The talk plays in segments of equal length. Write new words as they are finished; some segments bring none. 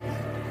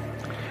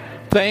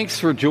Thanks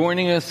for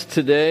joining us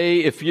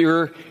today. If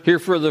you're here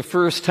for the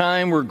first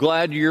time, we're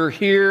glad you're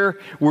here.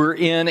 We're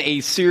in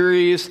a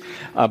series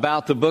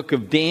about the book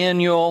of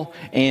Daniel,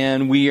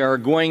 and we are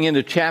going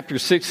into chapter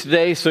 6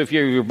 today. So if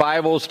you have your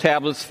Bibles,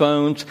 tablets,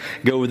 phones,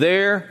 go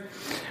there.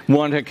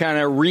 Want to kind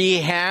of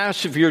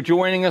rehash if you're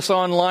joining us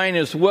online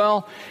as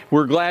well.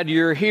 We're glad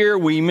you're here.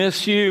 We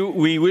miss you.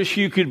 We wish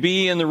you could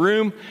be in the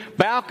room.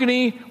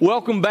 Balcony,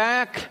 welcome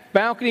back.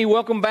 Balcony,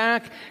 welcome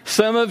back.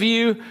 Some of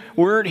you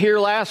weren't here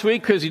last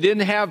week because you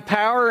didn't have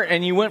power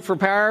and you went for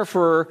power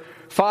for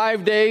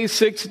 5 days,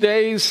 6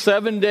 days,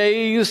 7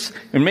 days,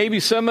 and maybe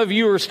some of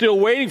you are still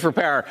waiting for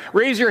power.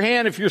 Raise your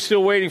hand if you're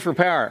still waiting for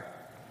power.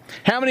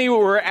 How many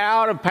were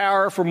out of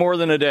power for more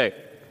than a day?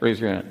 Raise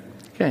your hand.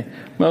 Okay,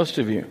 most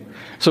of you.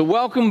 So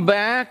welcome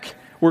back.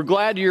 We're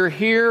glad you're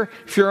here.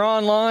 If you're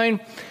online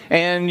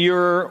and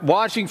you're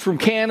watching from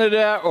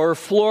Canada or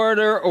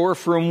Florida or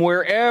from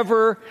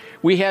wherever,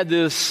 we had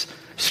this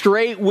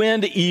straight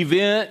wind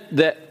event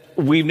that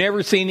we've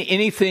never seen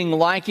anything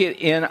like it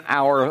in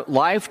our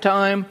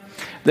lifetime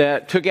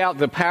that took out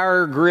the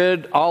power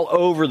grid all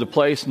over the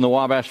place in the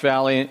Wabash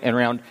Valley and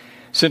around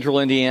central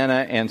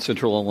Indiana and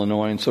central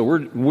Illinois. And so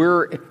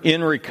we're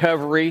in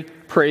recovery.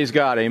 Praise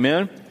God.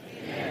 Amen.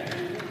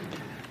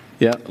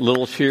 Yeah,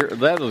 little cheer.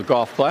 That was a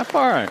golf clap.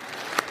 All right.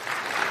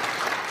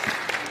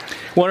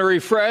 Want to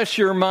refresh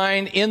your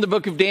mind. In the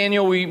book of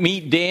Daniel, we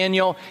meet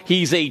Daniel.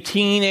 He's a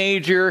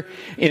teenager.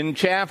 In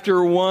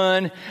chapter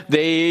 1,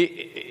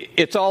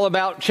 it's all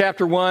about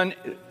chapter 1,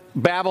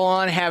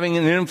 Babylon having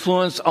an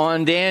influence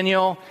on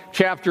Daniel.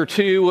 Chapter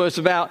 2 was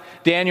about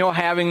Daniel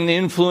having an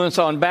influence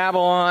on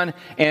Babylon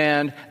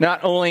and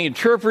not only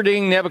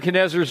interpreting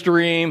Nebuchadnezzar's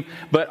dream,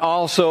 but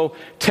also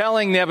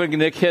telling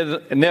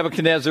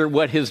Nebuchadnezzar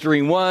what his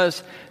dream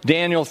was.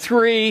 Daniel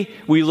 3,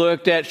 we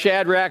looked at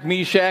Shadrach,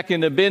 Meshach,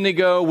 and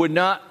Abednego would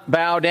not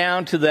bow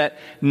down to that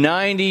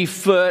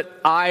 90-foot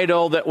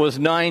idol that was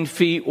 9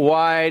 feet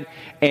wide,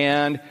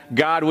 and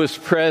God was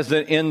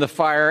present in the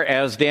fire,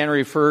 as Dan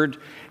referred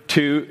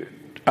to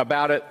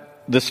about it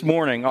this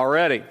morning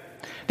already.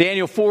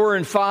 Daniel 4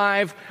 and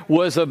 5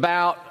 was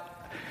about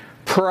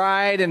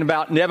pride and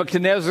about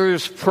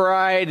Nebuchadnezzar's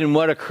pride and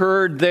what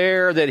occurred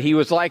there, that he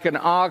was like an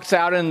ox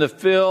out in the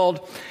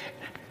field.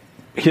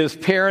 His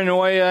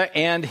paranoia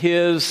and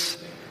his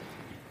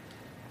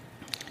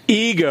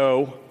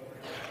ego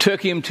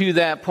took him to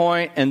that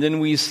point, and then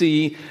we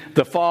see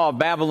the fall of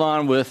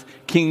Babylon with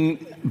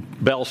King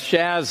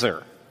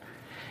Belshazzar.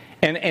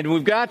 And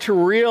we've got to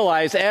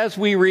realize, as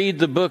we read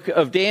the book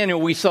of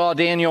Daniel, we saw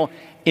Daniel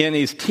in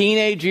his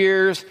teenage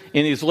years,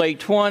 in his late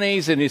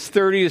 20s, in his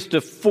 30s to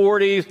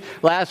 40s.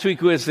 Last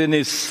week was in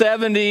his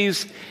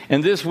 70s.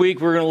 And this week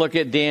we're going to look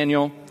at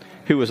Daniel,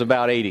 who was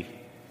about 80.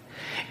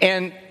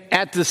 And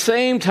at the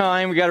same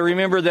time, we've got to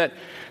remember that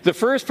the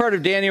first part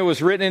of Daniel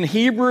was written in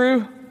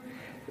Hebrew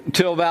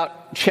until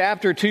about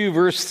chapter 2,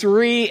 verse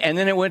 3, and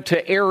then it went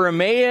to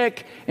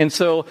Aramaic. And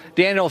so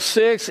Daniel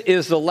 6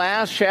 is the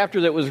last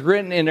chapter that was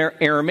written in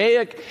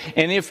Aramaic.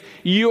 And if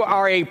you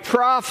are a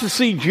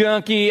prophecy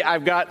junkie,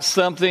 I've got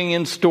something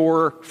in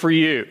store for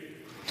you.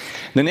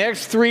 The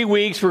next 3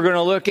 weeks, we're going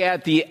to look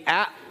at the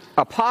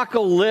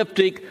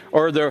apocalyptic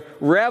or the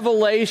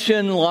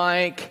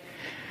revelation-like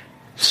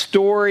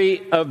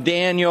story of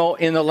Daniel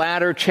in the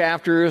latter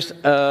chapters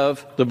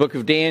of the book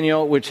of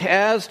Daniel, which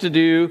has to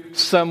do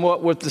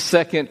somewhat with the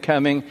second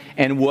coming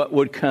and what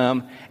would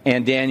come,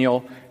 and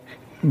Daniel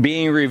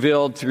being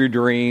revealed through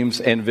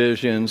dreams and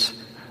visions,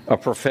 a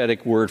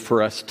prophetic word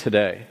for us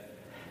today.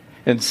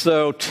 And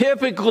so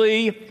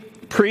typically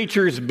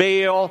preachers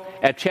bail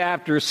at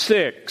chapter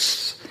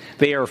 6.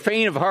 They are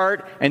faint of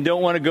heart and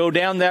don't want to go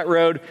down that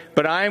road,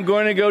 but I'm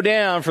going to go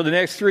down for the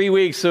next 3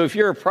 weeks. So if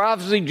you're a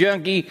prophecy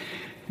junkie,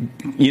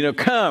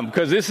 come,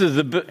 because this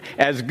is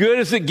as good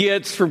as it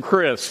gets from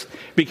Chris.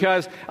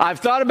 Because I've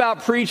thought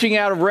about preaching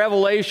out of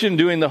Revelation,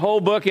 doing the whole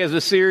book as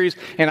a series,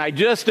 and I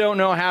just don't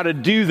know how to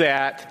do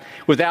that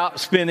without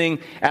spending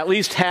at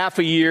least half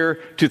a year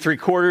to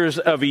 3/4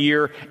 of a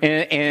year,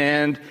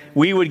 and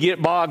we would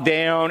get bogged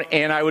down,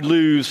 and I would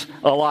lose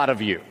a lot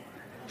of you.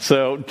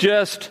 So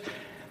just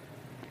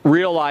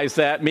realize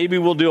that. Maybe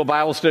we'll do a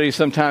Bible study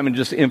sometime and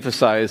just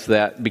emphasize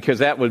that, because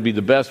that would be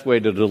the best way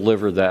to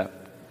deliver that.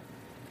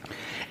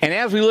 And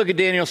as we look at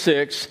Daniel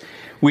 6,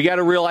 we got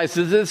to realize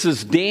that this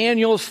is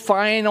Daniel's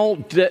final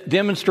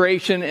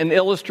demonstration and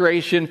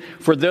illustration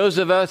for those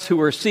of us who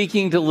are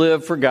seeking to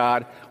live for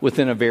God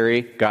within a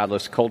very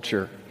godless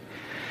culture.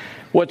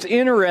 What's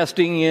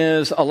interesting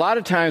is a lot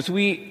of times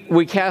we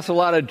cast a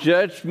lot of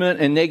judgment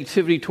and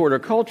negativity toward a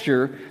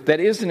culture that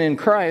isn't in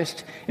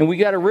Christ, and we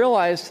got to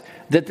realize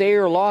that they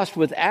are lost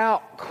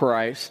without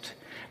Christ.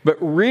 But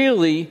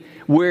really,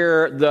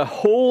 where the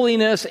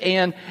holiness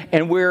and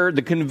where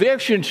the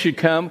conviction should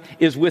come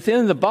is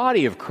within the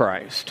body of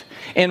Christ.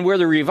 And where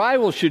the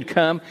revival should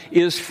come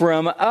is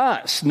from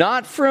us,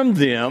 not from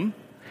them.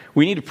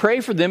 We need to pray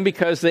for them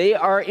because they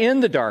are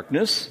in the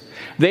darkness.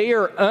 They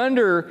are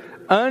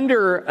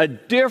under a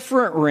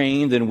different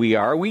reign than we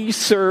are. We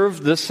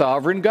serve the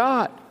sovereign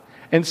God.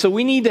 And so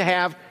we need to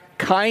have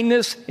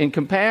kindness and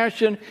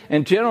compassion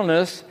and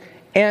gentleness,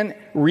 and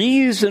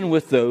reason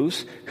with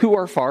those who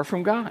are far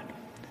from God,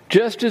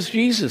 just as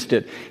Jesus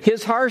did.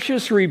 His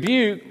harshest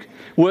rebuke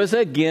was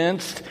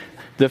against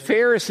the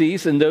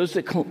Pharisees and those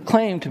that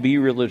claimed to be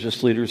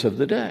religious leaders of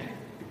the day.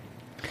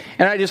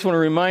 And I just want to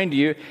remind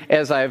you,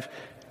 as I've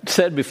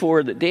said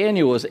before, that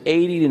Daniel was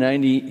 80 to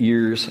 90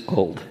 years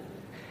old.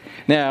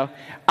 Now,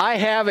 I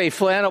have a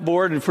flannel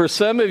board, and for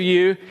some of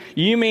you,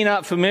 you may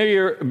not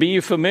be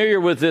familiar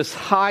with this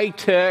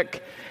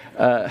high-tech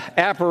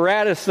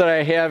apparatus that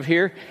I have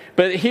here,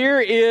 but here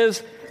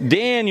is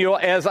Daniel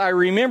as I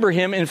remember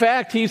him. In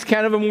fact, he's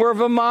kind of more of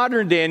a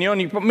modern Daniel,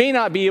 and you may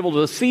not be able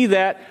to see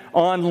that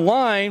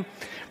online,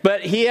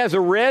 but he has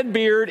a red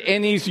beard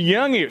and he's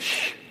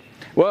youngish.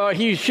 Well,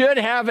 he should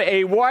have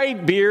a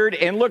white beard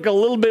and look a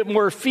little bit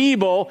more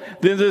feeble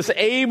than this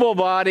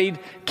able-bodied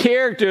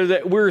character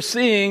that we're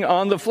seeing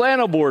on the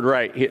flannel board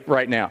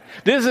right now.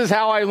 This is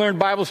how I learned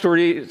Bible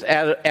stories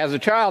as a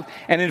child.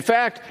 And in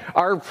fact,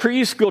 our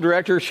preschool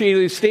director,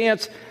 Shaylee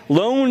Stantz,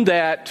 loaned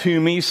that to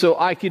me so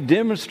I could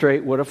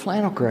demonstrate what a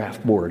flannel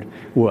graph board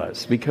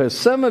was. Because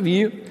some of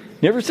you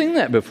never seen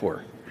that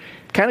before.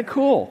 Kind of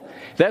cool.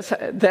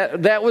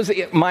 That was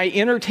my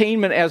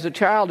entertainment as a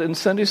child in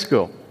Sunday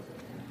school.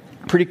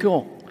 Pretty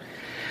cool.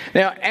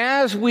 Now,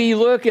 as we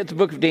look at the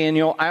book of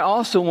Daniel, I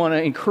also want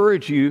to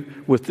encourage you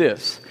with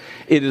this.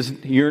 It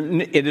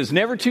is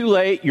never too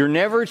late, you're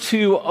never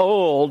too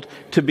old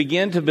to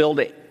begin to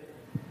build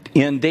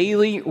in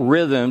daily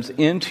rhythms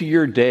into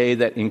your day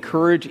that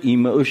encourage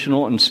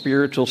emotional and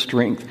spiritual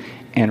strength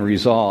and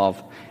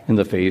resolve in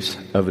the face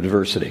of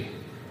adversity.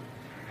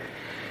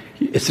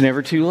 It's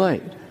never too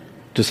late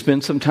to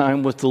spend some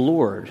time with the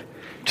Lord,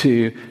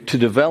 to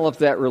develop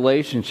that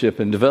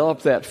relationship and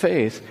develop that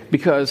faith,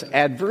 because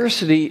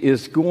adversity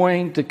is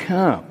going to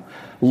come.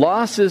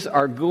 Losses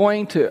are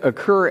going to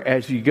occur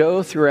as you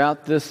go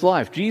throughout this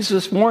life.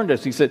 Jesus warned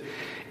us. He said,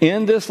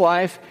 in this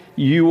life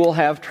you will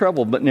have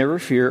trouble, but never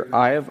fear,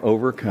 I have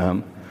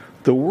overcome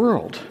the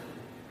world.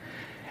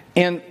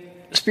 And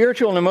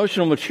spiritual and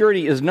emotional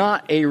maturity is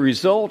not a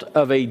result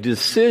of a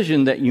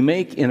decision that you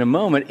make in a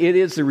moment. It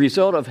is the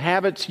result of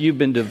habits you've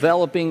been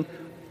developing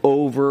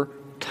over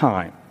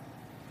time.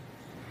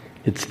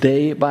 It's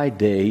day by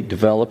day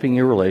developing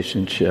your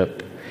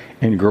relationship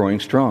and growing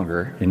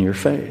stronger in your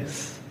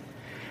faith.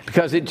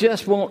 Because it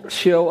just won't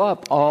show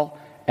up all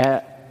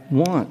at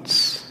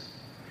once.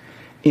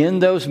 In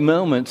those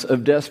moments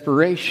of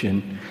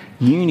desperation,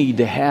 you need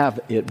to have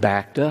it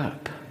backed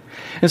up.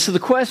 And so the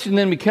question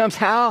then becomes,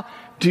 how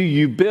do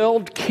you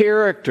build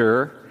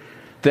character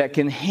that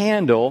can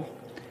handle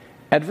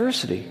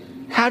adversity?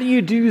 How do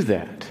you do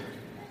that?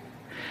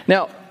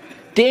 Now,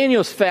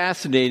 Daniel's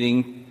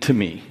fascinating to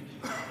me.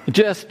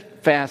 Just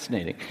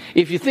fascinating.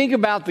 If you think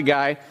about the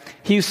guy,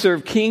 he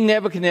served King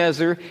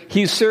Nebuchadnezzar.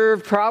 He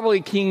served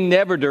probably King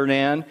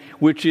Nebuchadnezzar,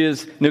 which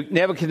is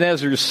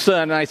Nebuchadnezzar's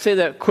son. And I say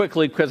that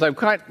quickly because I'm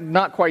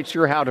not quite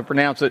sure how to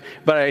pronounce it,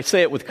 but I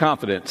say it with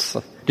confidence,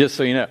 just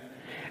so you know.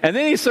 And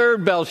then he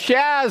served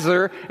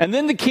Belshazzar, and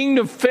then the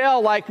kingdom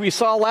fell, like we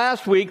saw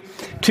last week,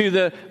 to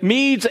the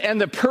Medes and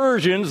the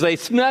Persians. They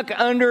snuck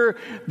under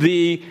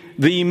the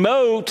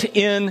moat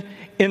in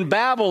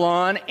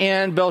Babylon,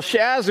 and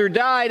Belshazzar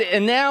died,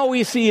 and now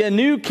we see a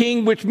new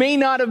king, which may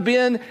not have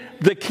been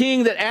the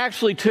king that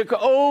actually took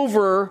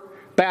over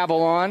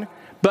Babylon,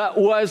 but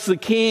was the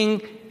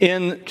king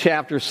in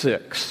chapter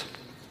 6.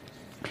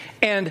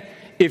 And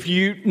if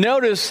you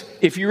notice,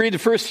 if you read the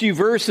first few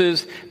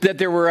verses, that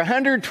there were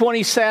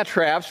 120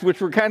 satraps, which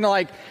were kind of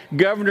like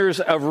governors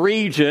of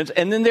regions,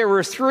 and then there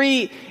were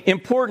 3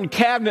 important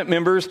cabinet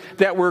members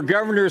that were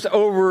governors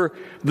over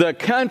the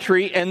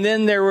country, and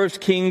then there was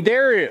King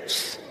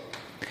Darius.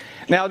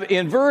 Now,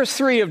 in verse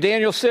 3 of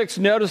Daniel 6,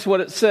 notice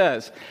what it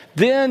says.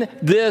 Then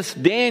this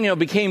Daniel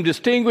became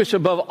distinguished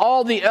above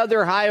all the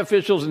other high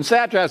officials and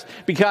satraps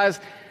because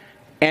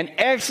an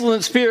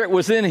excellent spirit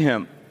was in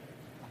him.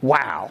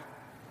 Wow.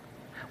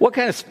 What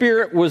kind of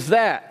spirit was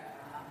that?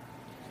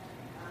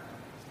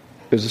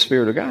 It was the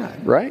Spirit of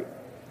God, right?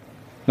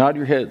 Nod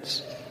your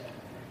heads.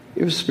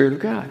 It was the Spirit of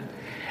God.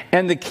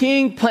 And the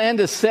king planned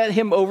to set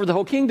him over the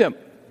whole kingdom.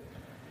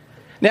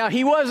 Now,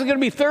 he wasn't going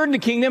to be third in the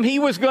kingdom. He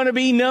was going to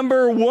be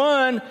number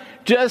 1,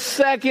 just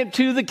second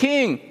to the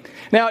king.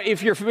 Now,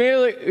 if you're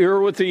familiar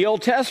with the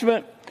Old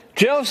Testament,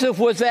 Joseph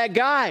was that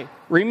guy.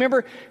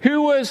 Remember,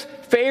 who was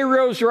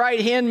Pharaoh's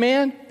right-hand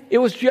man? It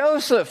was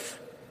Joseph.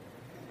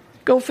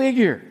 Go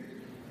figure.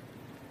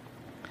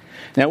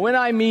 Now, when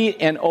I meet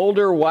an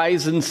older,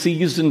 wizened,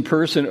 seasoned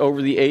person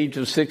over the age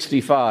of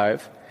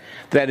 65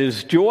 that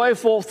is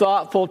joyful,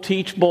 thoughtful,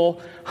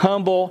 teachable,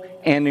 humble,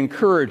 and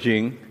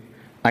encouraging,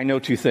 I know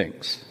 2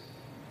 things.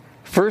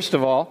 First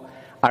of all,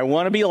 I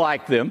want to be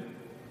like them.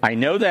 I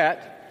know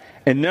that.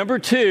 And number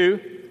 2,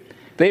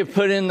 they've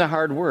put in the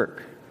hard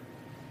work.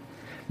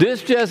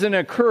 This doesn't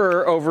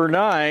occur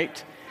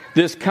overnight,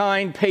 this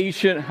kind,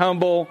 patient,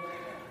 humble,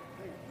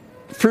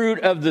 fruit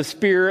of the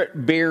Spirit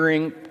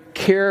bearing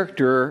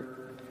character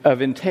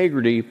of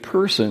integrity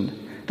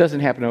person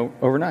Doesn't happen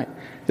overnight.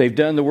 They've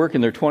done the work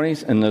in their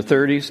 20s and their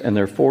 30s and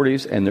their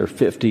 40s and their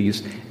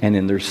 50s and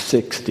in their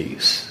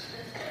 60s.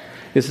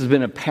 This has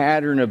been a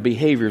pattern of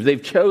behavior.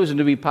 They've chosen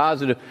to be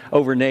positive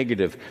over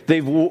negative.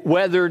 They've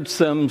weathered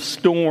some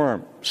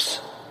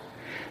storms.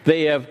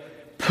 They have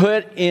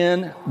put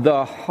in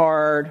the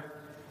hard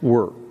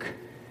work.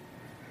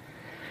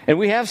 And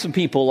we have some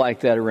people like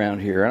that around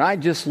here, and I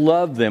just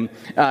love them.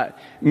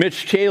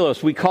 Mitch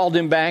Chalos, we called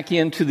him back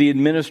into the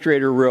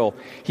administrator role.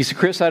 He said,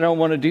 Chris, I don't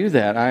want to do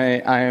that.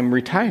 I am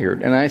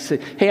retired. And I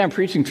said, hey, I'm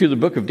preaching through the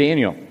book of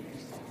Daniel.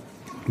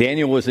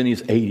 Daniel was in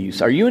his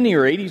 80s. Are you in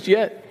your 80s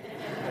yet?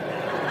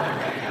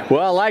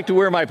 Well, I like to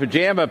wear my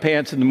pajama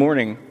pants in the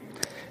morning.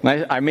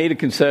 And I made a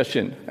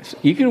concession. I said,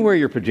 you can wear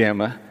your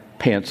pajama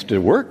pants to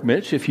work,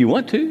 Mitch, if you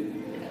want to.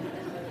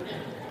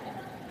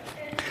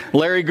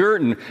 Larry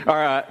Gurton,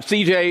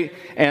 CJ,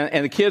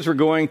 and the kids were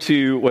going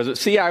to, was it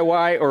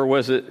CIY or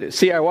was it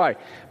CIY?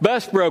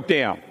 Bus broke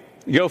down.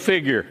 Go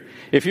figure.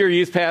 If you're a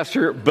youth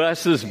pastor,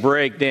 buses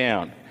break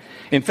down.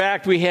 In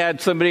fact, we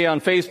had somebody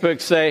on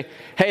Facebook say,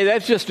 hey,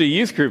 that's just a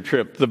youth group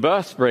trip, the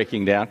bus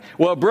breaking down.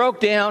 Well, it broke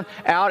down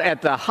out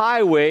at the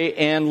highway,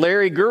 and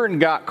Larry Gurton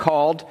got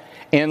called.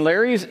 And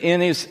Larry's in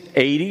his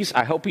 80s.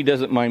 I hope he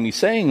doesn't mind me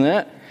saying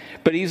that.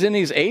 But he's in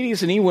his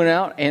 80s, and he went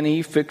out and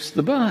he fixed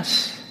the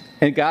bus.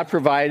 And God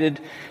provided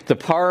the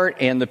part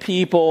and the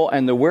people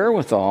and the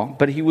wherewithal,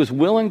 but he was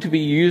willing to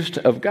be used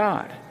of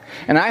God.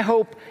 And I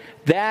hope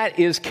that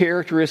is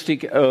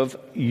characteristic of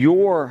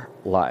your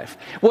life.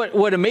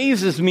 What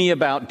amazes me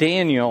about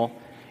Daniel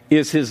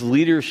is his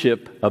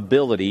leadership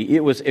ability.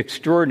 It was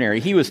extraordinary.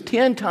 He was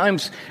 10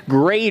 times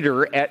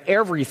greater at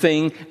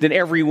everything than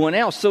everyone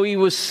else. So he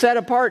was set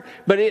apart.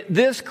 But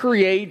this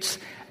creates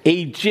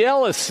a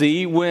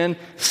jealousy when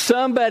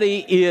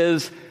somebody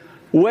is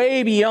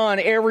way beyond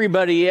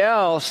everybody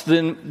else,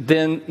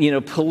 then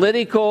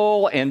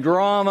political and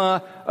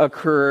drama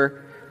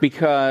occur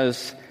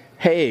because,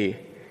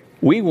 hey,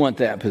 we want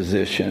that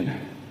position.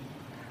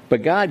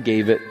 But God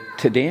gave it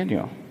to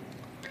Daniel.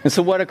 And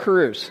so what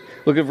occurs?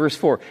 Look at verse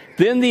 4.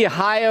 Then the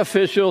high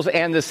officials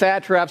and the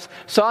satraps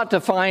sought to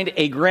find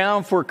a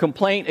ground for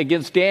complaint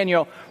against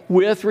Daniel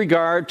with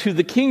regard to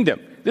the kingdom.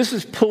 This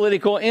is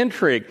political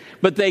intrigue.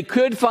 But they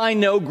could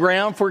find no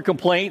ground for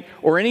complaint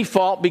or any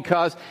fault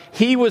because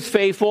he was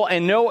faithful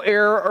and no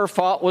error or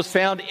fault was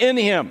found in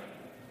him.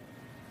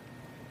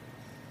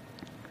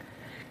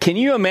 Can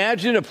you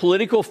imagine a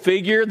political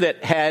figure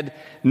that had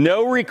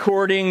no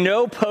recording,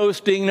 no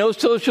posting, no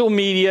social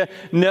media,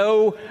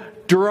 no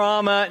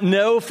drama,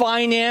 no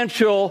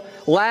financial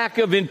lack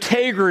of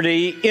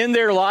integrity in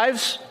their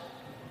lives?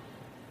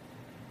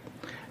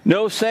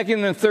 No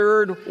second and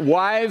third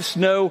wives,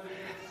 no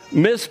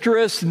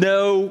mistress,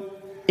 no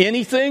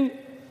anything?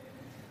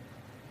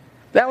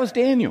 That was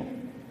Daniel.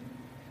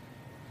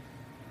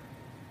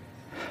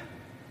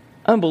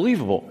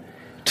 Unbelievable.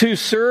 To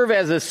serve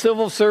as a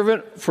civil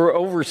servant for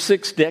over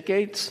 6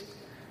 decades?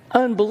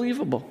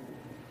 Unbelievable.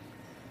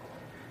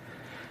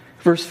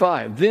 Verse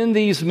 5, then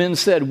these men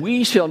said,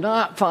 we shall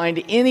not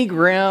find any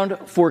ground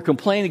for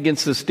complaint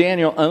against this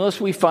Daniel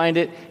unless we find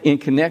it in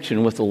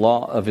connection with the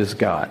law of his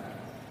God.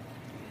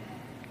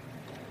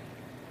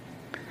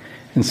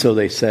 And so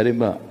they set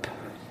him up.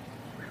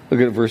 Look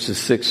at verses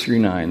 6 through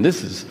 9.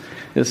 This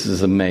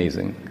is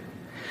amazing.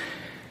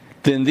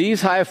 Then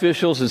these high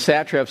officials and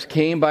satraps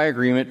came by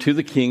agreement to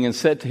the king and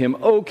said to him,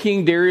 O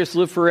King Darius,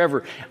 live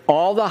forever.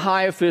 All the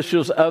high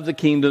officials of the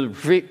kingdom,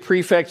 the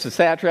prefects, the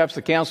satraps,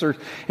 the counselors,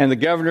 and the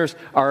governors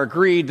are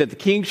agreed that the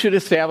king should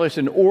establish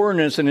an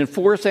ordinance and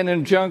enforce an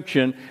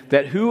injunction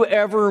that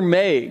whoever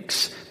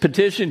makes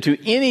petition to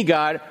any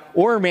god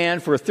or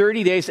man for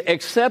 30 days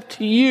except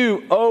to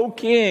you, O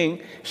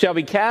king, shall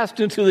be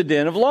cast into the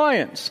den of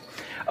lions.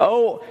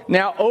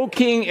 Now, O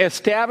king,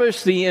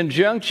 establish the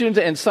injunctions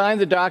and sign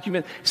the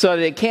document so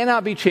that it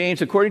cannot be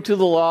changed according to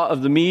the law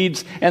of the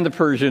Medes and the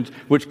Persians,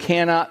 which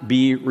cannot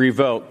be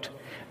revoked.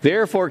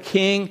 Therefore,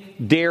 King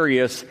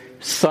Darius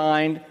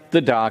signed the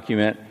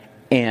document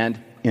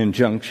and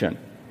injunction.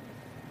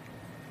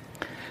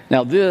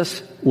 Now,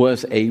 this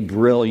was a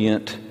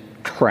brilliant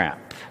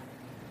trap.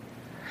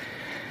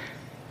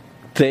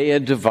 They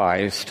had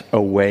devised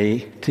a way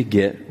to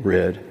get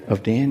rid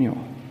of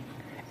Daniel.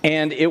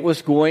 And it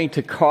was going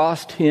to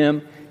cost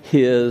him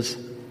his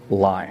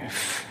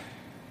life.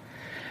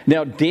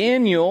 Now,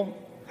 Daniel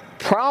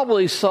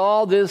probably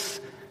saw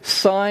this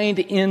signed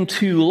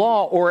into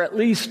law, or at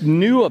least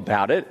knew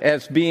about it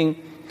as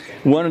being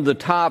one of the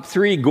top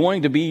 3,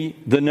 going to be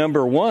the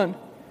number 1.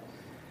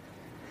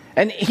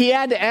 And he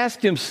had to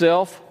ask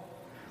himself,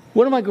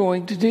 what am I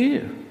going to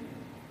do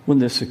when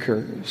this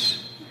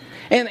occurs?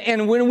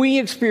 And when we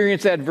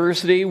experience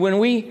adversity, when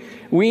we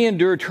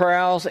endure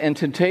trials and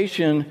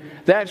temptation,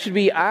 that should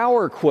be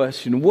our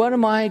question. What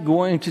am I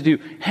going to do?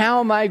 How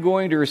am I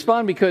going to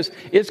respond? Because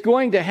it's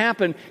going to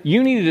happen.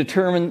 You need to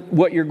determine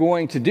what you're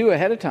going to do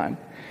ahead of time.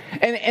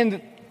 And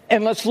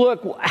let's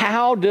look,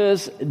 how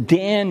does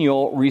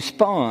Daniel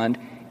respond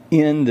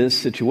in this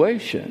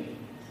situation?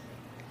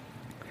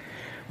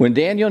 When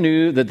Daniel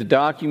knew that the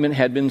document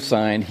had been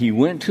signed, he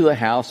went to the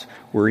house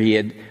where he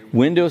had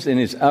windows in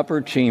his upper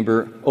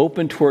chamber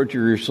open toward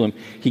Jerusalem.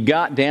 He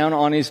got down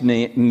on his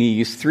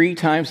knees 3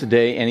 times a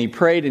day, and he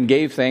prayed and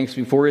gave thanks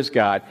before his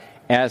God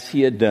as he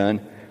had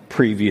done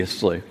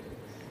previously.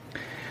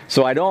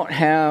 So I don't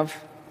have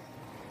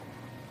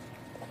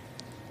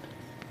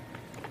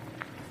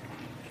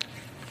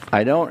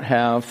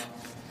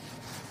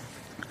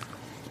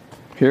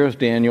here's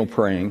Daniel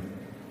praying.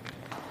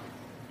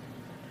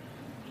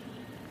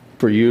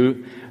 For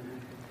you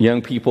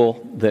young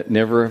people that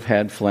never have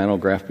had flannel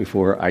graph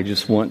before, I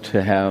just want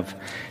to have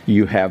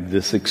you have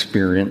this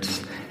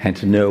experience and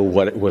to know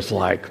what it was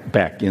like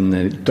back in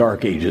the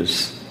dark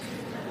ages.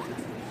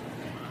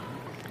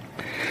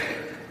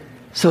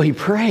 So he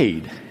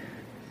prayed.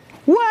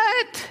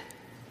 What?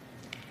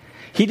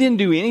 He didn't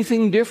do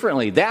anything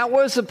differently. That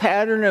was a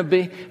pattern of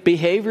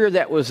behavior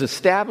that was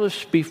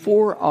established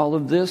before all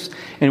of this.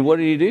 And what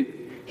did he do?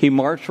 He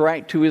marched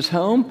right to his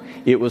home.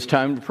 It was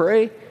time to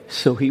pray,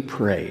 so he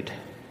prayed.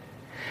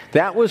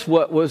 That was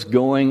what was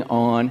going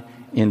on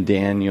in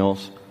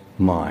Daniel's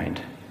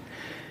mind.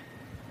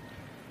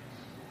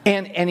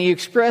 And he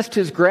expressed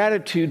his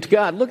gratitude to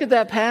God. Look at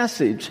that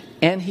passage.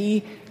 And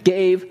he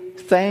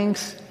gave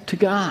thanks to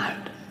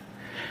God.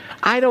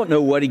 I don't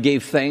know what he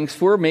gave thanks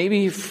for.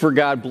 Maybe for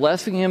God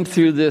blessing him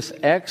through this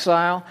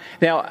exile.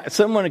 Now,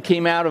 someone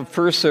came out of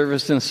first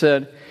service and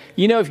said,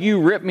 you know, if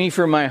you rip me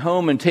from my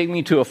home and take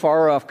me to a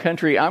far-off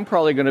country, I'm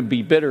probably going to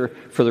be bitter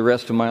for the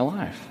rest of my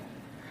life.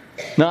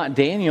 Not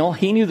Daniel.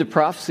 He knew the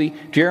prophecy.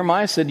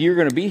 Jeremiah said, you're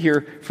going to be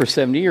here for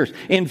 70 years.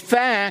 In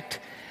fact,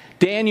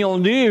 Daniel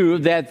knew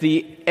that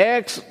the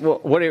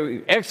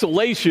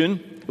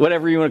exhalation,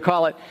 whatever you want to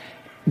call it,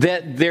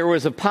 that there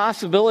was a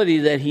possibility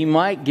that he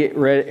might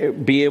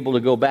be able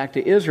to go back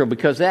to Israel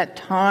because that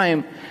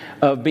time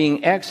of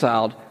being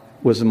exiled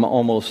was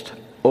almost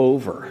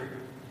over.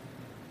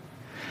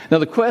 Now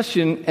the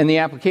question and the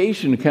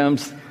application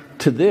comes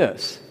to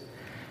this.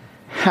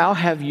 How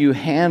have you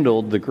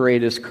handled the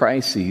greatest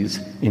crises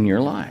in your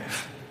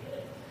life?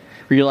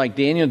 Were you like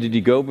Daniel? Did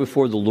you go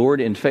before the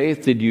Lord in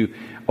faith?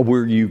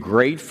 Were you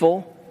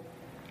grateful?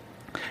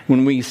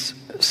 When we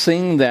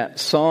sing that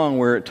song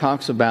where it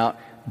talks about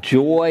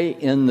joy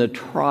in the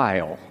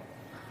trial,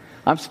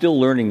 I'm still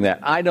learning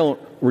that. I don't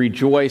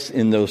rejoice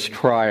in those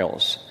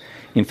trials.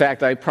 In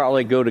fact, I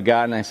probably go to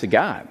God and I say,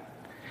 God,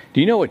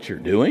 do you know what you're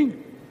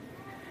doing?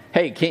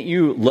 Hey, can't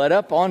you let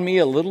up on me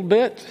a little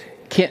bit?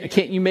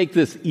 Can't you make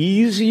this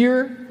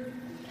easier?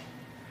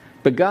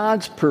 But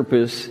God's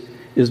purpose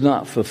is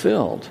not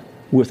fulfilled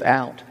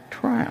without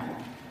trial.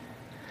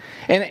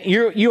 And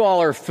you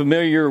all are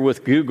familiar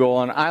with Google,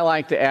 and I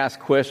like to ask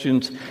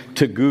questions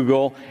to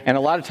Google. And a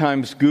lot of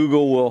times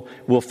Google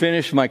will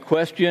finish my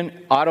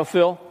question,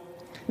 autofill.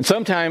 And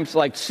sometimes,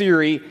 like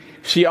Siri,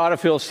 she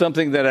autofills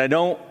something that I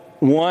don't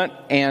want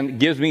and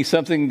gives me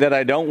something that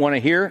I don't want to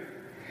hear.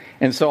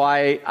 And so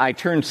I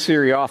turned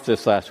Siri off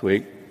this last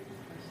week.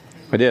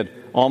 I did.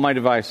 All my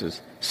devices.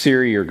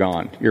 Siri, you're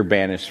gone. You're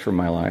banished from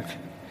my life.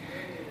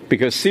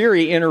 Because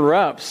Siri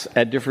interrupts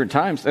at different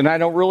times, and I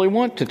don't really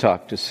want to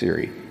talk to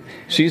Siri.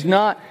 She's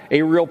not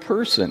a real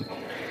person.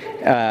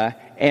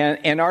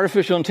 And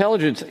artificial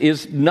intelligence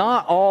is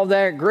not all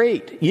that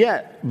great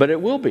yet, but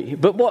it will be.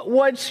 But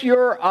what's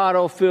your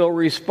autofill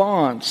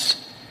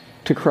response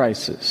to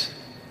crisis?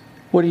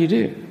 What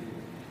do?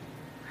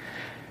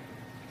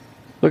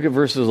 Look at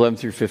verses 11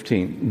 through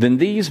 15. Then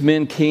these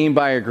men came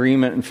by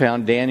agreement and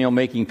found Daniel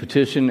making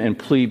petition and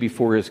plea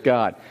before his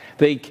God.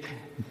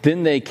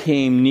 Then they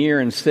came near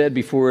and said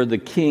before the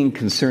king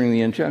concerning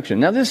the injunction.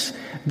 Now this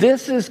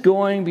is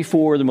going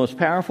before the most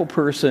powerful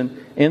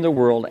person in the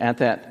world at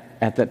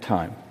that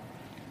time.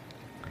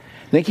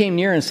 They came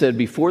near and said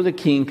before the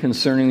king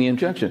concerning the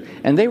injunction.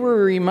 And they were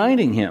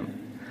reminding him,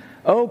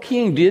 O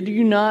king, did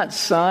you not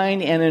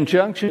sign an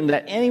injunction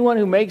that anyone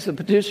who makes a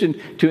petition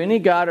to any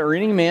god or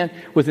any man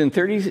within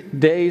 30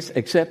 days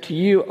except to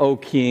you, O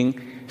king,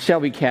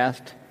 shall be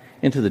cast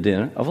into the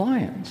den of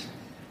lions?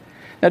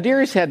 Now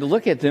Darius had to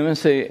look at them and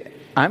say,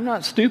 I'm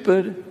not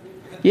stupid.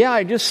 Yeah,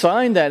 I just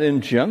signed that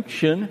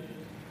injunction.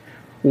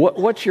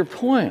 What's your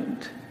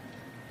point?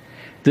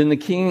 Then the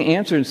king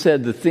answered and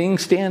said, the thing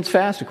stands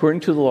fast according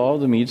to the law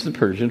of the Medes and the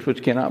Persians,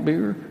 which cannot be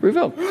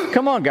revoked.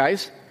 Come on,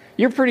 guys.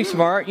 You're pretty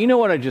smart. You know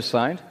what I just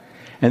signed.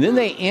 And then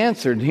they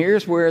answered, and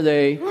here's where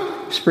they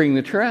spring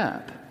the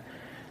trap.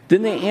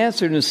 Then they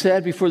answered and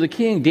said before the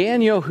king,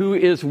 Daniel, who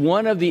is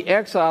one of the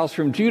exiles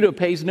from Judah,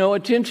 pays no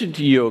attention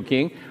to you, O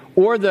king,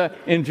 or the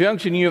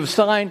injunction you have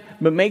signed,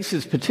 but makes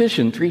his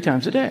petition 3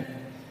 times a day.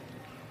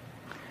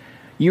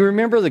 You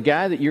remember the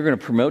guy that you're going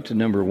to promote to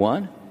number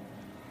 1?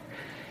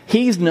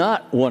 He's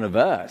not one of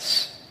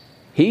us.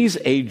 He's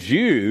a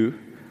Jew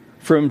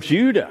from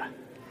Judah,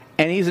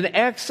 and he's an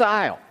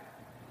exile.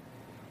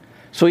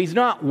 So he's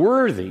not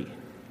worthy.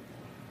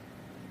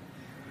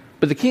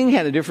 But the king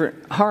had a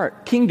different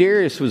heart. King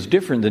Darius was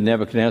different than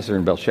Nebuchadnezzar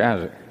and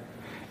Belshazzar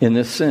in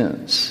this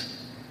sense,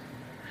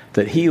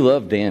 that he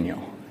loved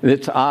Daniel.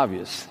 It's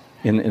obvious.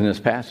 in this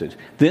passage.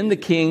 Then the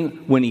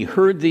king, when he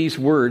heard these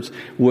words,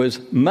 was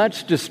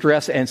much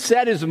distressed and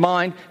set his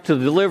mind to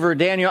deliver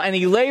Daniel, and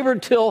he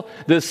labored till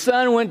the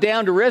sun went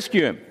down to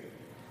rescue him.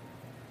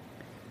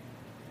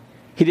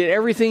 He did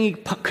everything he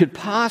could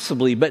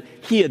possibly, but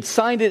he had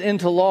signed it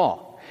into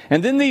law.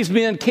 And then these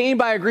men came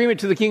by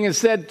agreement to the king and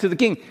said to the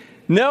king,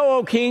 "Know,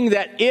 O king,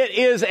 that it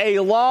is a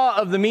law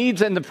of the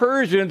Medes and the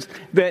Persians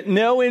that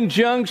no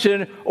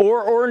injunction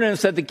or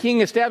ordinance that the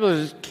king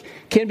establishes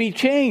can be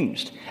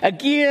changed."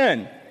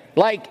 Again,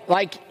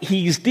 like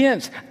he's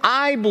dense.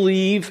 I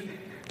believe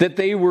that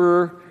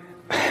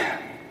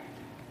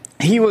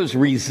he was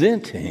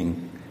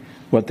resenting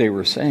what they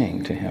were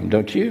saying to him,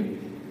 don't you?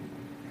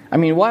 I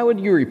mean, why would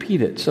you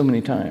repeat it so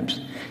many times?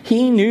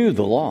 He knew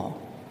the law.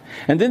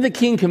 And then the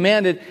king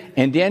commanded,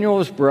 and Daniel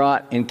was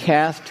brought and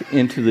cast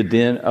into the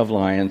den of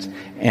lions.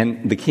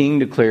 And the king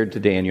declared to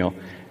Daniel,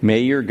 "May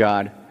your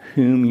God,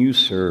 whom you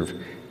serve,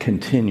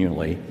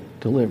 continually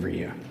deliver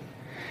you."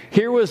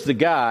 Here was the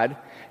God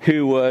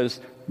who was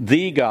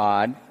the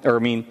God,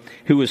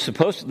 who was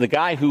supposed to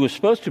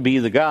be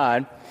the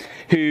God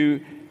who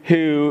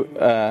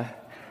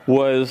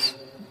was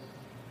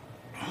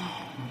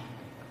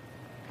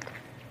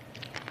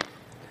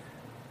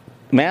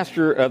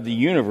master of the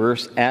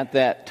universe at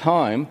that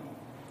time,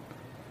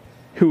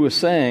 who was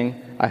saying,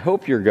 "I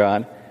hope your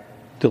God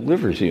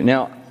delivers you."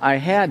 Now, I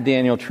had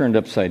Daniel turned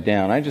upside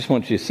down. I just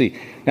want you to see.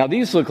 Now,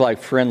 these look like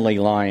friendly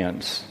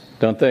lions,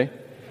 don't they?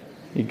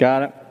 You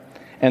got it?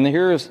 And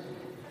here's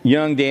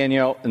young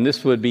Daniel, and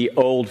this would be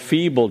old,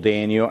 feeble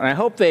Daniel. And I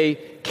hope they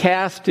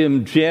cast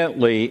him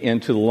gently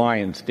into the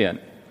lion's den,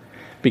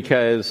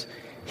 because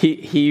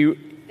he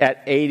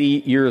at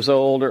 80 years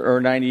old or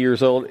 90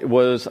 years old,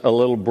 was a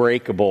little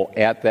breakable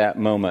at that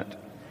moment.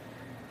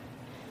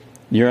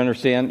 You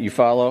understand? You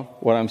follow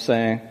what I'm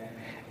saying?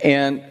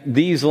 And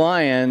these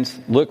lions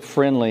look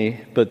friendly,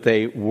 but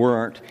they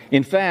weren't.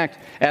 In fact,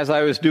 as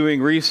I was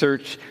doing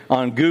research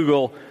on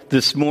Google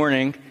this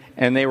morning,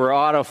 and they were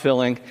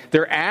autofilling,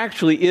 there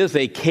actually is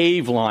a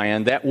cave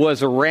lion that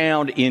was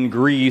around in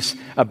Greece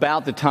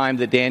about the time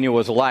that Daniel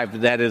was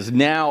alive, that is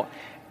now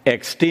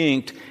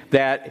extinct,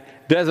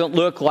 that doesn't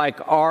look like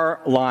our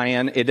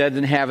lion. It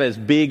doesn't have as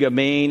big a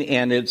mane,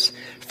 and its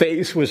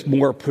face was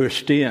more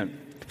pushed in.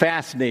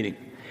 Fascinating.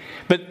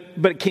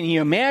 But can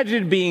you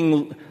imagine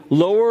being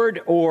lowered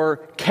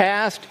or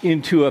cast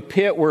into a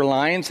pit where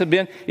lions have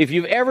been? If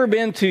you've ever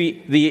been to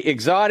the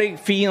exotic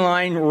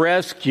feline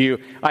rescue,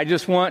 I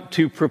just want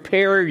to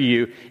prepare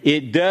you.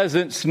 It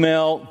doesn't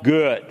smell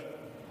good.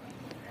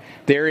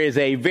 There is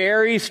a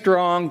very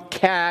strong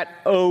cat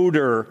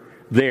odor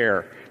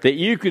there that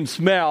you can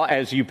smell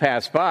as you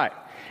pass by.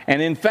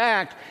 And in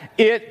fact,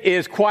 it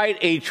is quite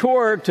a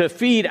chore to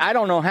feed. I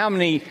don't know how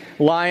many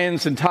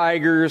lions and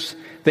tigers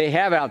they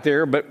have out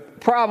there, but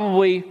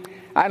probably,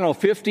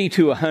 50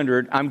 to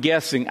 100, I'm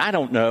guessing, I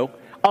don't know,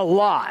 a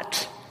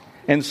lot.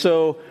 And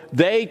so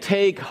they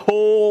take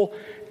whole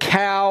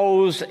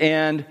cows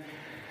and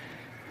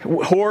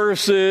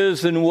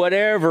horses and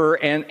whatever,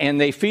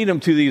 and they feed them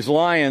to these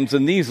lions,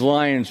 and these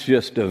lions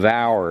just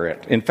devour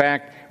it. In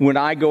fact, when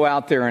I go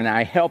out there and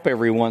I help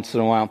every once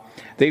in a while,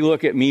 they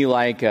look at me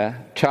like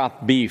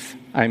chopped beef.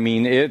 I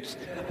mean,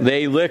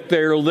 they lick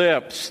their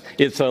lips.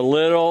 It's a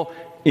little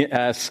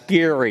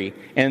scary.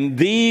 And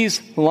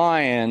these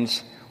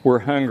lions were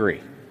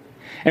hungry.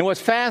 And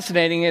what's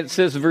fascinating, it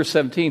says in verse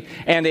 17,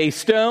 "And a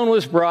stone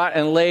was brought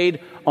and laid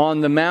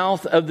on the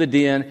mouth of the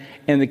den,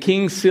 and the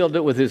king sealed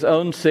it with his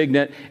own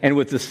signet and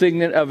with the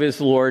signet of his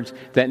lords,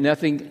 that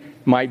nothing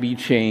might be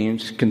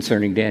changed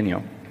concerning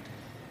Daniel."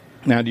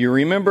 Now, do you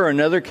remember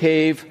another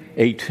cave,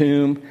 a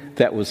tomb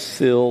that was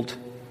sealed,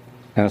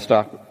 and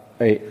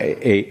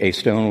a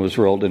stone was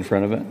rolled in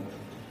front of it?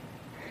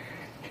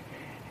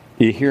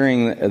 You're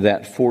hearing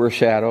that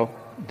foreshadow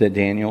that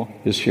Daniel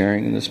is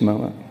sharing in this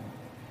moment?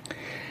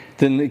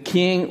 Then the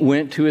king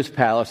went to his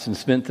palace and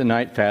spent the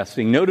night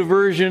fasting. No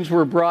diversions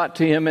were brought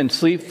to him, and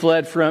sleep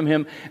fled from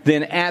him.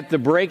 Then at the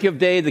break of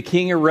day, the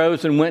king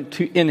arose and went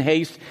in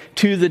haste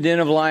to the den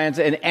of lions.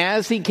 And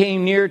as he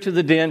came near to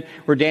the den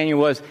where Daniel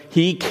was,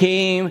 he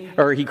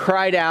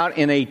cried out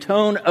in a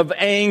tone of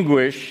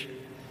anguish.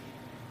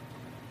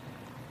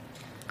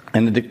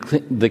 And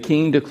the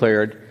king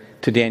declared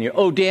to Daniel,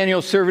 "O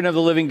Daniel, servant of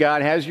the living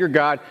God, has your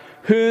God,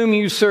 whom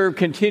you serve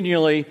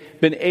continually,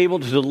 been able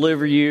to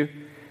deliver you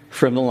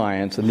from the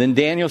lions?" And then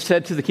Daniel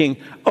said to the king,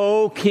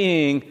 "O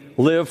king,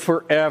 live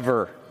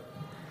forever."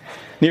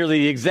 Nearly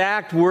the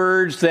exact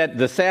words that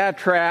the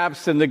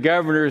satraps and the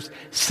governors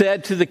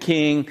said to the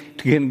king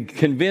to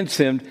convince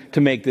him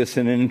to make this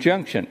an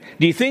injunction.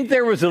 Do you think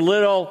there was a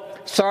little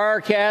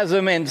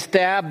sarcasm and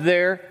stab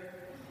there?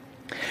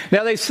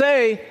 Now, they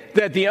say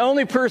that the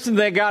only person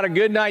that got a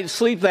good night's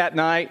sleep that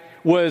night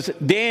was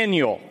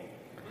Daniel.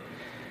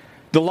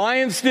 The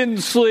lions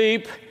didn't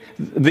sleep.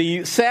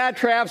 The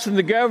satraps and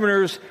the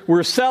governors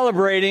were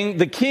celebrating.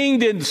 The king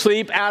didn't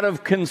sleep out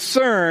of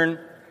concern,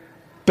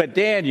 but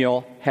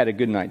Daniel had a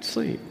good night's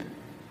sleep.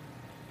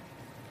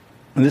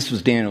 And this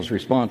was Daniel's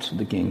response to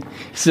the king.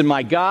 He said,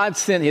 "My God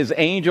sent his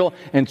angel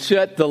and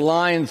shut the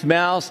lions'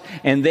 mouths,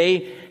 and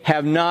they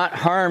have not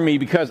harmed me,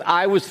 because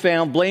I was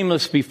found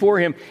blameless before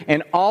him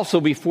and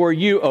also before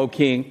you, O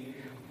king.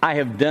 I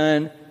have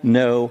done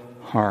no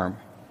harm."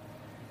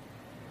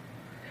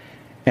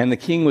 And the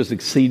king was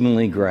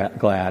exceedingly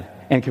glad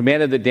and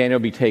commanded that Daniel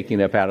be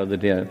taken up out of the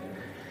den.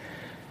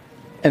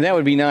 And that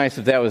would be nice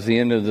if that was the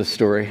end of the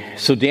story.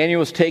 So Daniel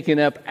was taken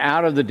up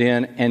out of the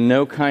den, and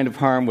no kind of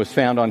harm was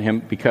found on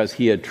him, because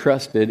he had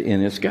trusted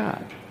in his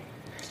God.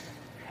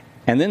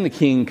 And then the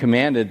king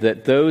commanded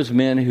that those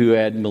men who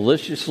had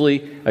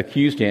maliciously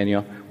accused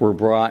Daniel were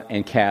brought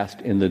and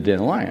cast in the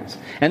den of lions.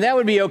 And that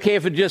would be okay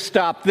if it just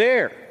stopped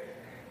there.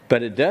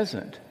 But it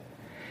doesn't.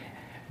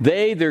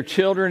 They, their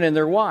children, and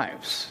their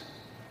wives.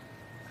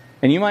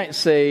 And you might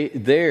say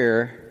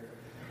there,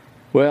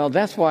 well,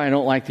 that's why I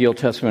don't like the Old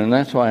Testament, and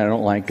that's why I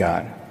don't like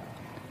God,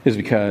 is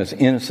because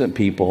innocent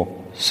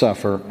people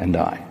suffer and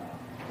die.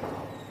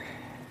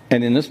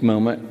 And in this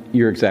moment,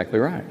 you're exactly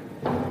right.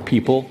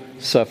 People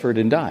suffered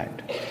and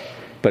died,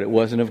 but it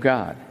wasn't of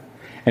God.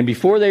 And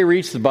before they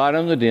reached the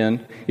bottom of the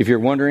den, if you're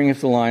wondering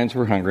if the lions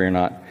were hungry or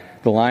not,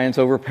 the lions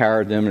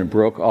overpowered them and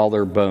broke all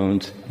their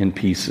bones in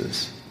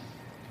pieces.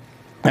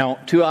 Now,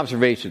 two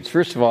observations.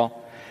 First of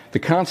all, the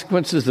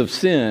consequences of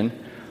sin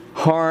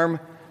harm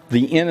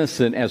the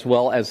innocent as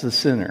well as the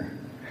sinner.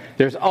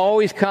 There's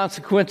always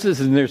consequences,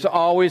 and there's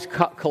always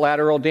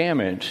collateral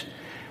damage.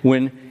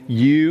 When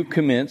you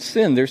commit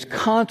sin, there's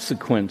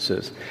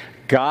consequences.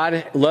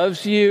 God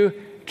loves you.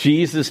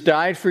 Jesus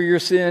died for your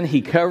sin. He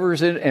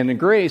covers it and in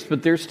grace,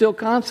 but there's still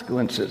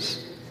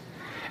consequences.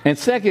 And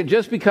second,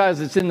 just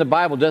because it's in the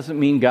Bible doesn't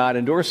mean God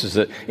endorses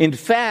it. In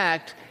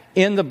fact,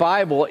 in the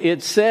Bible,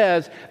 it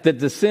says that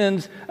the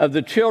sins of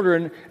the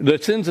children, the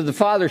sins of the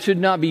father should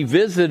not be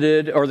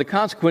visited, or the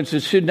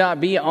consequences should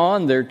not be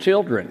on their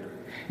children.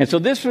 And so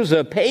this was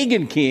a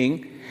pagan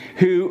king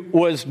who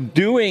was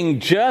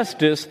doing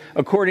justice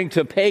according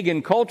to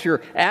pagan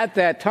culture at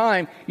that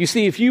time. You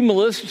see, if you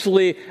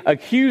maliciously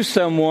accuse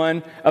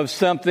someone of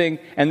something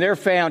and they're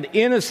found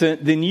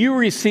innocent, then you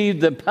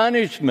receive the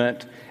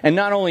punishment, and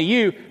not only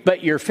you,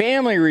 but your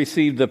family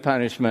received the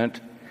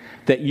punishment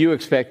that you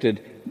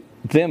expected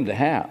them to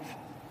have.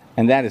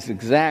 And that is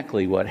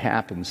exactly what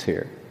happens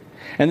here.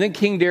 And then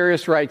King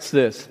Darius writes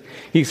this.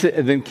 He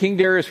said, "Then King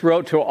Darius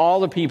wrote to all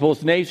the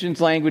peoples, nations,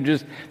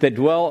 languages that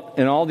dwell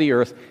in all the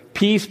earth,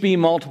 peace be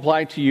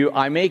multiplied to you.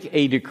 I make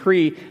a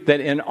decree that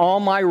in all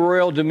my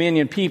royal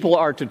dominion people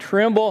are to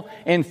tremble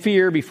and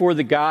fear before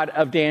the God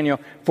of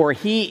Daniel, for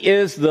he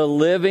is the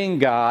living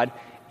God,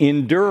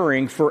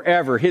 enduring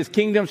forever. His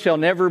kingdom shall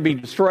never be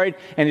destroyed,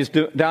 and his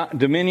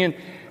dominion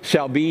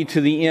shall be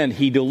to the end.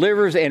 He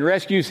delivers and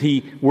rescues.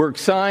 He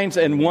works signs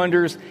and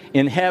wonders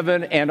in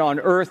heaven and on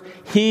earth.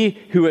 He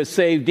who has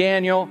saved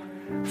Daniel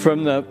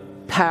from the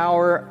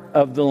power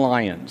of the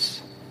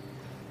lions."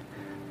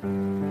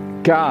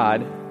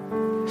 God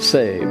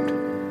saved.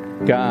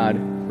 God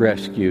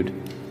rescued.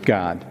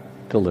 God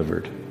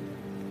delivered.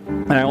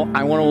 And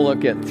I want to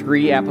look at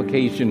 3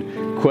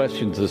 application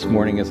questions this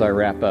morning as I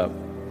wrap up.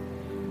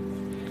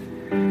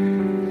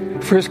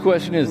 First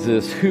question is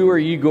this: who are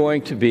you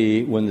going to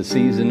be when the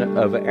season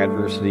of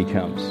adversity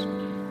comes?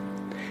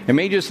 It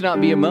may just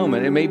not be a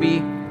moment. It may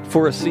be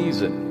for a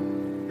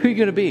season. Who are you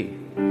going to be?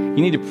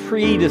 You need to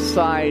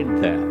pre-decide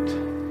that.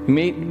 You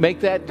may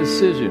make that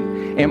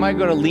decision. Am I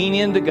going to lean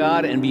into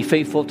God and be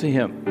faithful to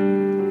Him?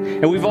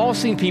 And we've all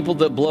seen people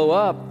that blow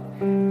up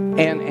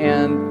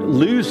and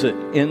lose it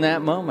in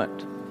that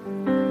moment.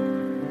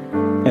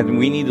 And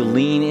we need to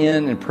lean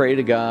in and pray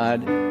to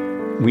God.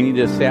 We need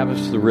to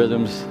establish the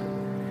rhythms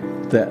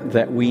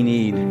that we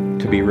need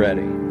to be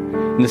ready.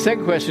 And the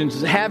second question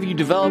is, have you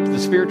developed the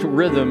spiritual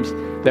rhythms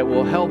that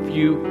will help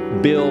you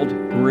build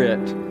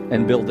grit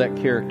and build that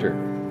character?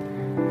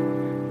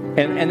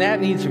 And that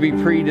needs to be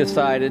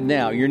pre-decided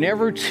now. You're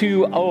never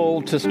too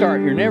old to start.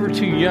 You're never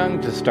too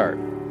young to start.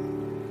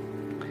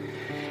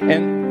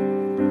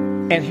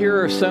 And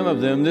here are some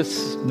of them.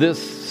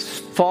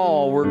 This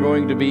fall, we're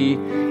going to be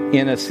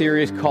in a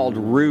series called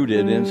Rooted,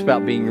 and it's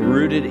about being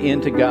rooted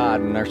into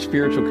God and our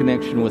spiritual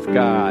connection with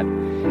God.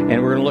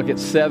 And we're going to look at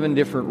 7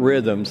 different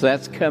rhythms.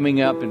 That's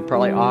coming up in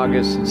probably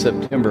August and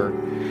September.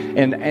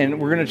 And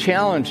we're going to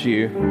challenge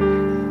you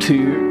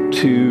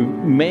to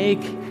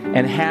make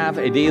and have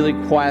a daily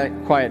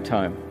quiet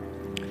time,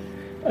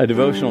 a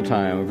devotional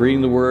time of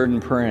reading the Word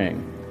and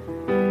praying.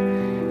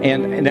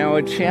 And I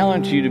would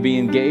challenge you to be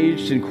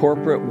engaged in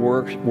corporate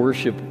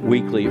worship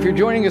weekly. If you're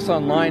joining us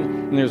online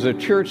and there's a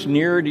church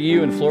nearer to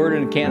you in Florida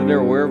and Canada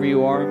or wherever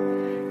you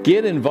are,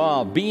 get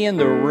involved. Be in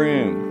the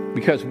room,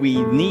 because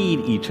we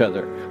need each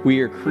other. We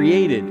are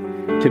created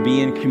to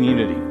be in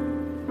community.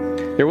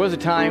 There was a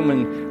time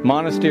when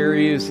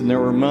monasteries and there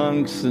were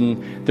monks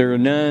and there were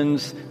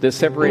nuns that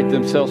separate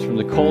themselves from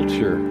the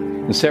culture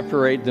and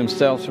separate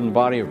themselves from the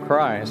body of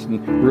Christ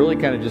and really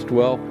kind of just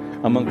dwell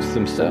amongst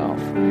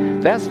themselves.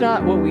 That's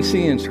not what we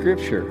see in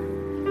Scripture.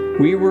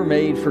 We were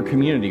made for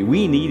community.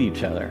 We need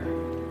each other.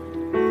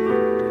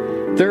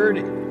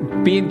 Third,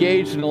 be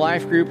engaged in a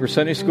life group or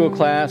Sunday school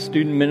class,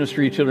 student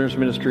ministry, children's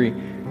ministry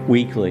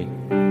weekly.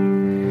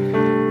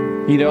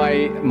 You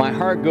know, my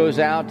heart goes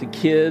out to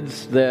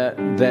kids that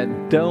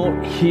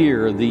don't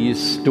hear these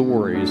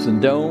stories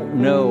and don't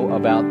know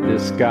about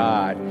this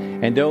God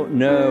and don't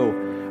know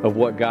of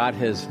what God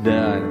has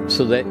done,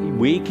 so that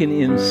we can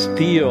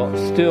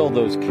instill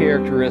those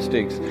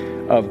characteristics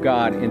of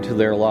God into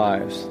their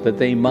lives, that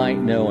they might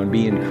know and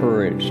be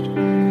encouraged.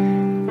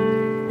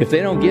 If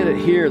they don't get it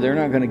here, they're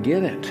not going to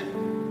get it.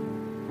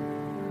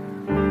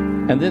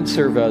 And then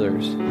serve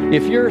others.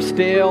 If you're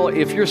stale,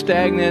 if you're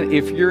stagnant,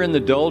 if you're in the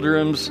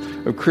doldrums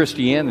of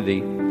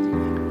Christianity,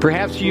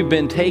 perhaps you've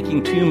been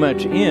taking too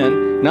much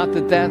in. Not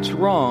that that's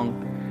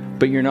wrong,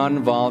 but you're not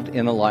involved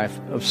in a life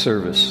of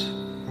service.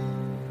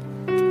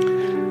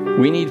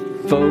 We need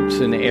folks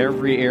in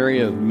every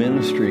area of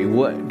ministry.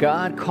 What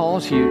God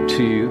calls you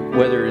to,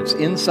 whether it's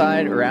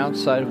inside or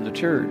outside of the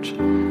church,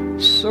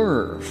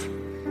 serve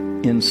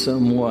in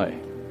some way.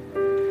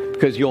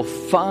 Because you'll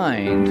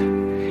find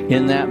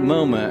in that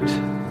moment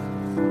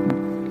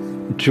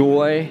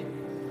joy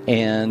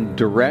and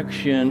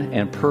direction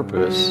and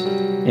purpose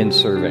in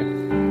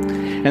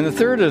serving. And the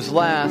third is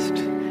last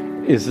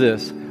is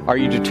this: are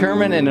you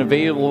determined and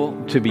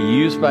available to be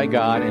used by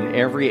God in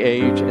every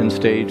age and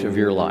stage of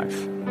your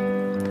life?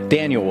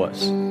 Daniel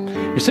was.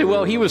 You say,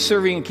 well, he was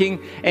serving a king,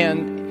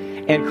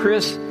 and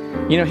Chris,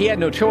 you know, he had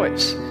no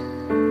choice.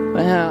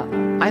 Well,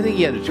 I think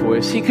he had a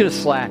choice. He could have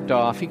slacked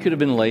off. He could have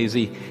been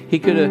lazy. He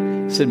could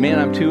have said, man,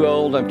 I'm too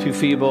old. I'm too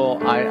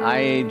feeble.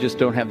 I just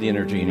don't have the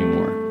energy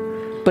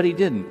anymore. But he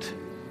didn't.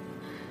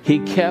 He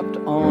kept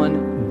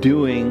on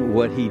doing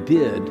what he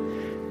did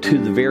to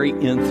the very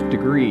nth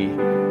degree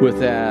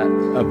with that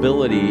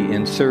ability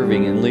in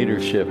serving and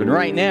leadership. And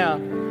right now,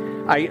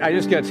 I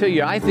just got to tell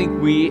you, I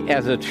think we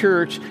as a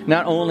church,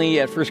 not only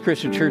at First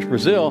Christian Church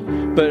Brazil,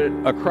 but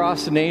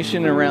across the nation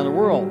and around the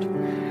world,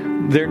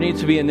 there needs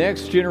to be a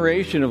next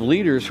generation of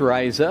leaders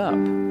rise up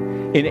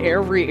in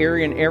every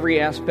area and every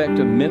aspect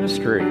of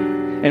ministry.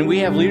 And we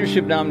have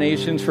leadership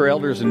nominations for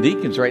elders and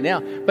deacons right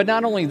now. But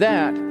not only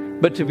that,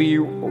 but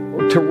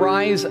to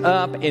rise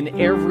up in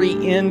every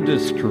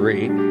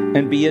industry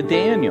and be a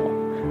Daniel.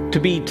 To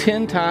be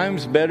 10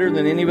 times better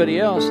than anybody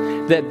else,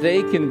 that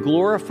they can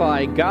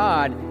glorify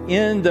God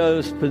in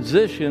those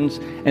positions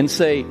and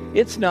say,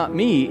 it's not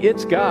me,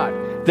 it's God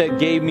that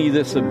gave me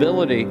this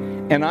ability,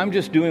 and I'm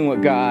just doing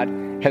what God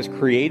has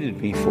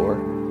created me for.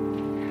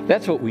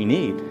 That's what we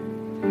need.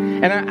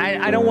 And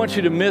I don't want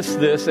you to miss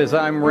this as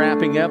I'm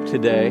wrapping up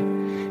today.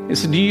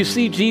 It's, do you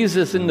see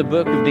Jesus in the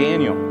book of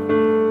Daniel?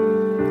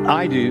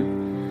 I do.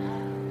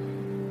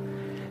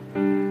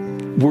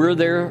 Were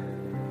there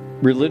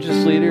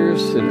religious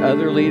leaders and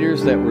other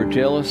leaders that were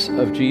jealous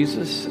of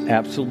Jesus?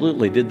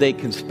 Absolutely. Did they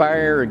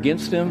conspire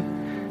against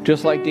him,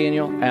 just like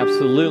Daniel?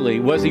 Absolutely.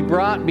 Was he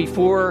brought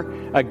before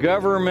a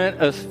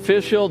government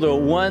official, the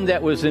one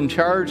that was in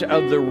charge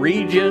of the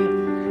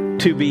region,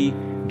 to be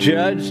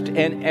judged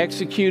and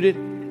executed?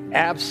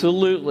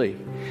 Absolutely.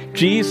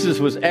 Jesus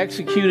was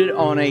executed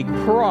on a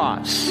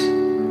cross.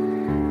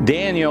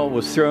 Daniel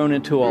was thrown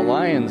into a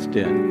lion's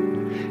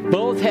den.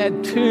 Both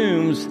had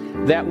tombs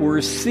that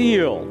were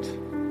sealed.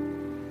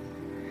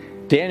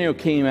 Daniel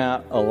came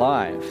out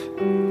alive.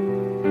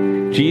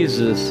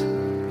 Jesus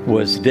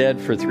was dead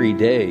for 3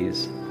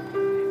 days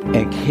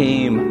and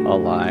came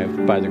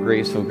alive by the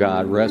grace of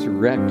God,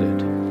 resurrected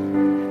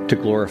to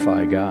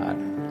glorify God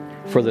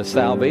for the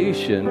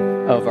salvation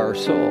of our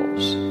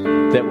souls,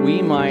 that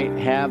we might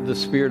have the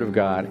Spirit of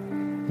God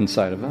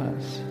inside of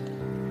us.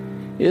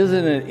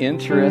 Isn't it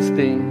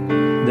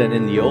interesting that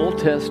in the Old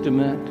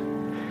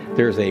Testament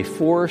there's a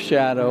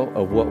foreshadow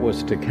of what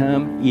was to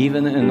come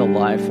even in the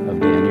life of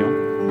Daniel?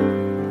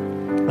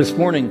 This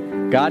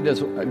morning, God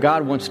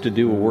wants to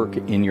do a work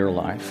in your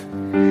life.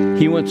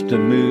 He wants to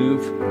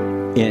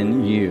move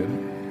in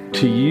you,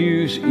 to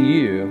use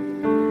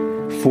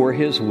you for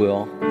His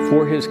will,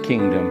 for His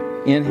kingdom,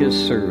 in His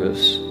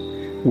service,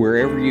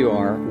 wherever you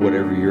are,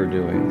 whatever you're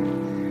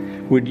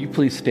doing. Would you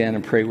please stand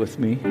and pray with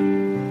me?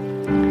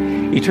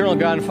 Eternal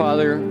God and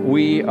Father,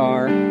 we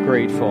are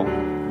grateful.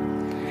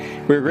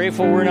 We're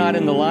grateful we're not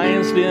in the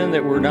lion's den,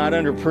 that we're not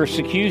under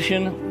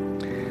persecution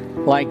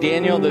like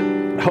Daniel,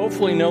 that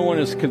hopefully no one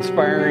is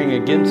conspiring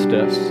against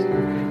us,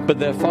 but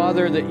that,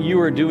 Father, that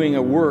you are doing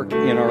a work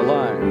in our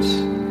lives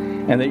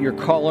and that you're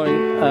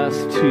calling us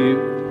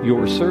to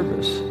your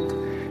service.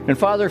 And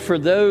Father, for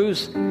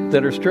those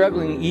that are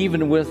struggling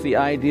even with the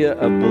idea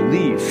of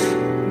belief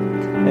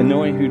and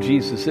knowing who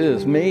Jesus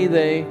is, may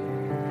they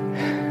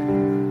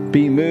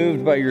be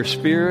moved by your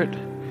Spirit,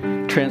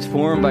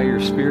 transformed by your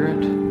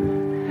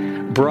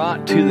Spirit,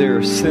 brought to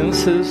their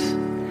senses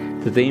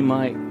that they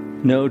might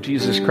know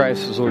Jesus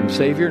Christ as Lord and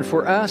Savior. And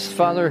for us,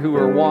 Father, who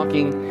are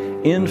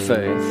walking in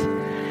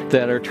faith,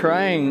 that are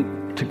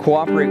trying to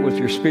cooperate with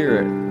your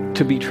Spirit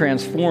to be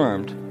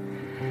transformed.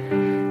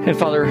 And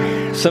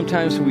Father,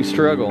 sometimes we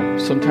struggle.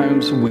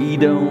 Sometimes we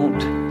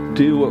don't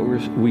do what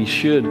we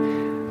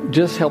should.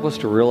 Just help us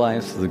to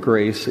realize the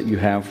grace that you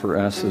have for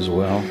us as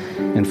well.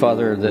 And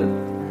Father,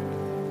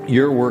 that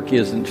your work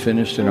isn't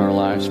finished in our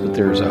lives, but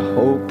there's a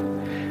hope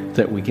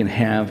that we can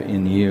have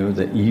in you,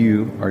 that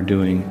you are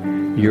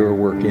doing your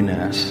work in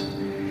us.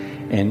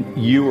 And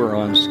you are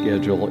on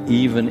schedule,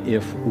 even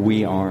if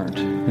we aren't.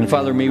 And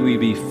Father, may we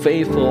be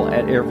faithful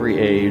at every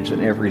age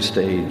and every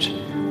stage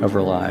of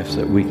our lives,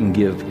 that we can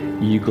give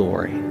you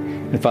glory.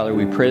 And Father,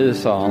 we pray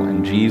this all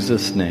in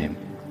Jesus' name.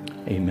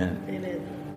 Amen. Amen.